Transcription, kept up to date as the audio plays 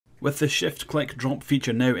With the shift-click drop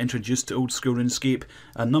feature now introduced to old school RuneScape,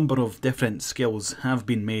 a number of different skills have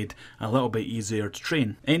been made a little bit easier to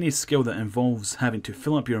train. Any skill that involves having to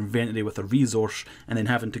fill up your inventory with a resource and then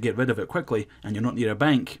having to get rid of it quickly and you're not near a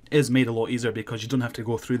bank is made a lot easier because you don't have to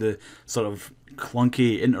go through the sort of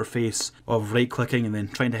clunky interface of right clicking and then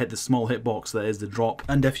trying to hit the small hitbox that is the drop,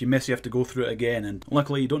 and if you miss you have to go through it again, and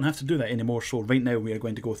luckily you don't have to do that anymore. So right now we are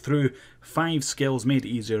going to go through 5 skills made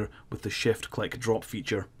easier with the shift click drop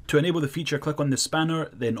feature. To enable the feature, click on the spanner,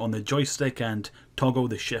 then on the joystick and toggle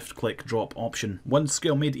the shift click drop option. One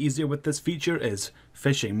skill made easier with this feature is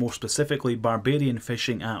fishing, more specifically barbarian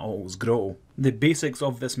fishing at Otto's Grotto. The basics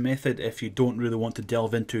of this method, if you don't really want to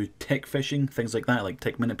delve into tick fishing, things like that, like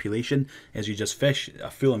tick manipulation, is you just fish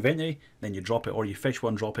a full inventory, then you drop it, or you fish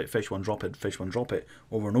one, drop it, fish one, drop it, fish one, drop it,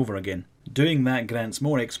 over and over again. Doing that grants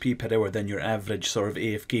more XP per hour than your average sort of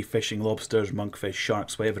AFK fishing lobsters, monkfish,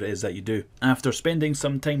 sharks, whatever it is that you do. After spending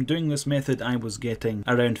some time doing this method, I was getting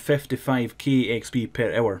around 55k XP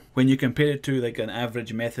per hour. When you compare it to like an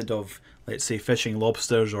average method of, let's say, fishing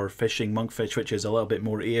lobsters or fishing monkfish, which is a little bit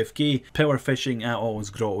more AFK, power fishing at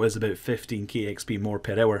Otto's Grotto is about 15k XP more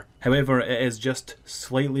per hour. However, it is just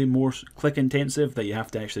slightly more click intensive that you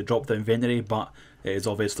have to actually drop the inventory, but it is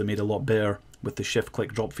obviously made a lot better with the shift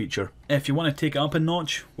click drop feature. If you want to take it up a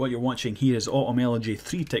notch, what you're watching here is Automelody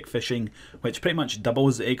 3-tick fishing, which pretty much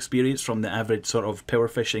doubles the experience from the average sort of power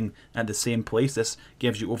fishing at the same place. This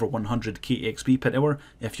gives you over 100k XP per hour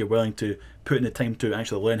if you're willing to put in the time to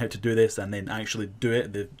actually learn how to do this and then actually do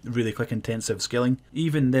it, the really click intensive skilling.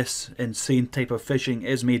 Even this insane type of fishing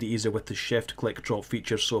is made easier with the shift click drop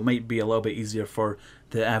feature, so it might be a little bit easier for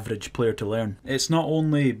the average player to learn. It's not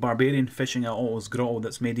only barbarian fishing at Otto's Grotto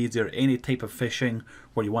that's made easier. Any type of fishing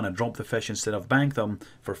where you want to drop the fish instead of bank them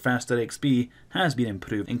for faster XP has been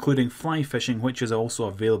improved, including fly fishing, which is also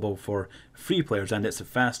available for free players, and it's the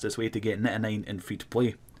fastest way to get 99 in free to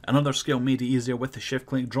play. Another skill made easier with the shift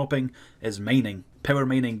click dropping is mining. Power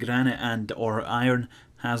mining granite and or iron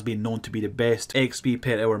has been known to be the best XP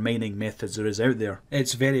per hour mining methods there is out there.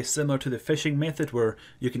 It's very similar to the fishing method where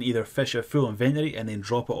you can either fish a full inventory and then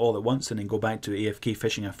drop it all at once and then go back to AFK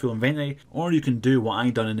fishing a full inventory, or you can do what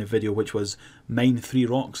I done in the video, which was mine 3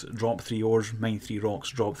 rocks, drop 3 ores, mine 3 rocks,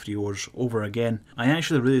 drop 3 ores over again. I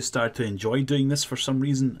actually really started to enjoy doing this for some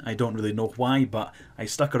reason. I don't really know why, but I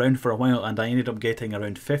stuck around for a while and I ended up getting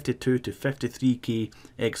around 52 to 53k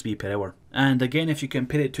XP per hour. And again, if you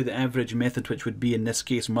compare it to the average method, which would be in this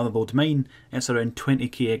case Motherlode Mine, it's around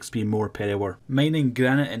 20k XP more per hour. Mining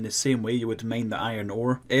granite in the same way you would mine the iron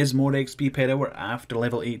ore is more XP per hour after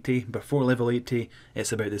level 80. Before level 80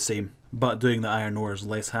 it's about the same, but doing the iron ore is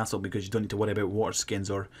less hassle because you don't need to worry about water skins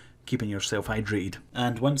or keeping yourself hydrated.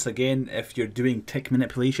 And once again, if you're doing tick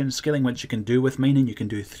manipulation skilling, which you can do with mining, you can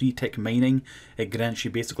do 3-tick mining. It grants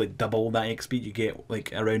you basically double that XP. You get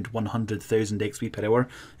like around 100,000 XP per hour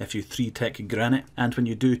if you 3-tick granite. And when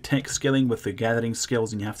you do tick skilling with the gathering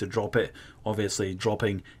skills and you have to drop it, obviously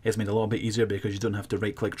dropping is made a little bit easier because you don't have to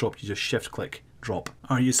right click drop, you just shift click drop.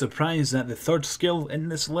 Are you surprised that the third skill in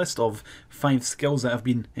this list of 5 skills that have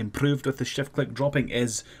been improved with the shift click dropping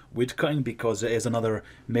is woodcutting? Because it is another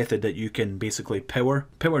method that you can basically power.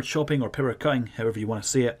 Power chopping or power cutting, however you want to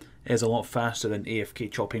say it, is a lot faster than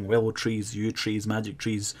AFK chopping willow trees, yew trees, magic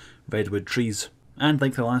trees, redwood trees. And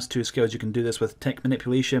like the last 2 skills, you can do this with tick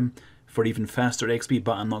manipulation for even faster XP,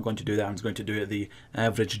 but I'm not going to do that. I'm just going to do it the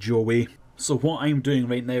average Joe way. So what I'm doing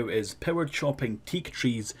right now is power chopping teak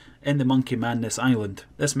trees in the Monkey Madness Island.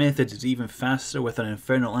 This method is even faster with an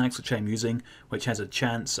infernal axe which I'm using, which has a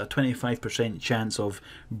 25% chance of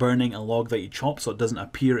burning a log that you chop so it doesn't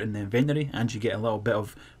appear in the inventory, and you get a little bit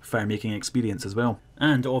of fire making experience as well.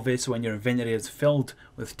 And obviously when your inventory is filled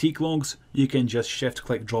with teak logs, you can just shift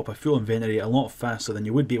click drop a full inventory a lot faster than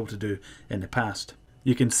you would be able to do in the past.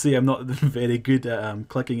 You can see I'm not very good at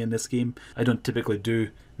clicking in this game. I don't typically do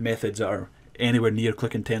methods that are anywhere near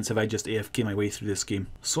click intensive. I just AFK my way through this game.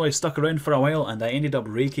 So I stuck around for a while and I ended up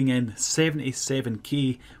raking in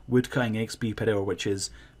 77k woodcutting XP per hour, which is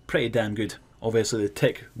pretty damn good. Obviously the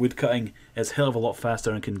tick woodcutting is a hell of a lot faster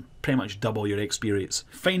and can pretty much double your experience.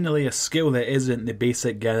 Finally, a skill that isn't the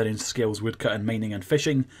basic gathering skills, woodcutting, mining and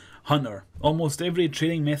fishing, hunter. Almost every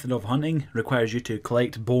training method of hunting requires you to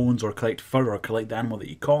collect bones or collect fur or collect the animal that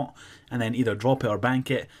you caught and then either drop it or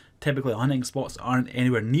bank it. Typically hunting spots aren't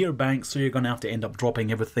anywhere near banks, so you're going to have to end up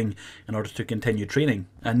dropping everything in order to continue training.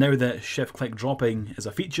 And now that shift click dropping is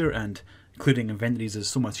a feature and including inventories is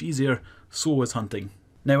so much easier, so is hunting.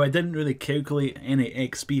 Now, I didn't really calculate any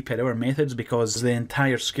XP per hour methods because the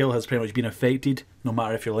entire skill has pretty much been affected, no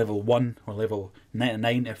matter if you're level 1 or level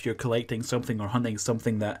 99. If you're collecting something or hunting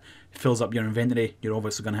something that fills up your inventory, you're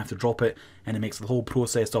obviously going to have to drop it, and it makes the whole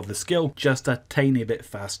process of the skill just a tiny bit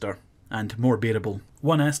faster and more bearable.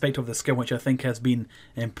 One aspect of the skill which I think has been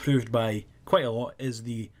improved by quite a lot is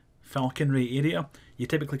the falconry area. You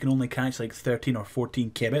typically can only catch like 13 or 14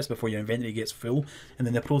 kebits before your inventory gets full, and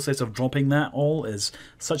then the process of dropping that all is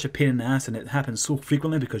such a pain in the ass, and it happens so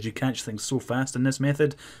frequently because you catch things so fast in this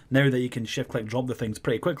method. Now that you can shift click drop the things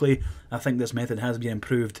pretty quickly, I think this method has been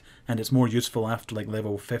improved and it's more useful after like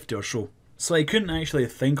level 50 or so. So I couldn't actually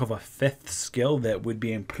think of a 5th skill that would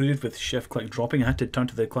be improved with shift click dropping. I had to turn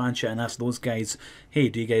to the clan chat and ask those guys, hey,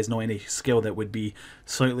 do you guys know any skill that would be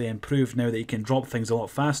slightly improved now that you can drop things a lot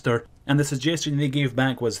faster? And the suggestion they gave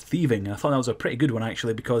back was thieving. I thought that was a pretty good one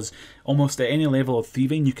actually, because almost at any level of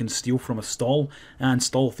thieving you can steal from a stall, and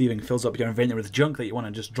stall thieving fills up your inventory with junk that you want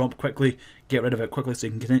to just drop quickly, get rid of it quickly so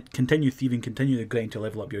you can continue thieving, continue the grind to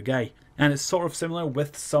level up your guy. And it's sort of similar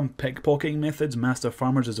with some pickpocketing methods. Master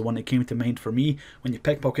Farmers is the one that came to mind for me. When you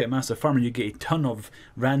pickpocket Master Farmer, you get a ton of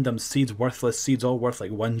random seeds, worthless seeds, all worth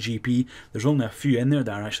like 1 GP. There's only a few in there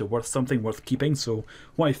that are actually worth something, worth keeping. So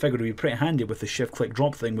what I figured would be pretty handy with the shift click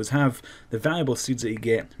drop thing was have the valuable seeds that you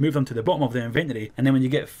get, move them to the bottom of the inventory, and then when you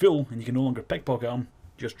get full and you can no longer pickpocket them,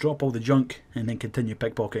 just drop all the junk and then continue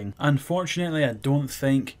pickpocketing. Unfortunately, I don't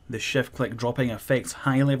think the shift click dropping affects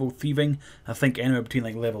high level thieving. I think anywhere between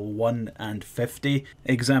like level 1 and 50.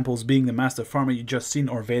 Examples being the Master Farmer you just seen,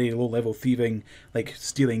 or very low level thieving like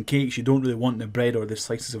stealing cakes. You don't really want the bread or the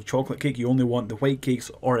slices of chocolate cake, you only want the white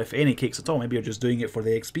cakes, or if any cakes at all. Maybe you're just doing it for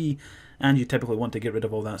the XP, and you typically want to get rid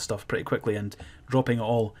of all that stuff pretty quickly, and dropping it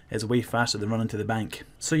all is way faster than running to the bank.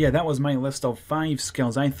 So yeah, that was my list of 5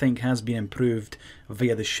 skills I think has been improved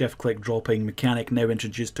via the shift click dropping mechanic now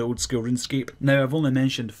introduced to old school RuneScape. Now I've only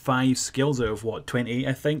mentioned 5 skills out of what, 28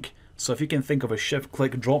 I think, so if you can think of a shift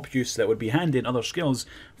click drop use that would be handy in other skills,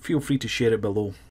 feel free to share it below.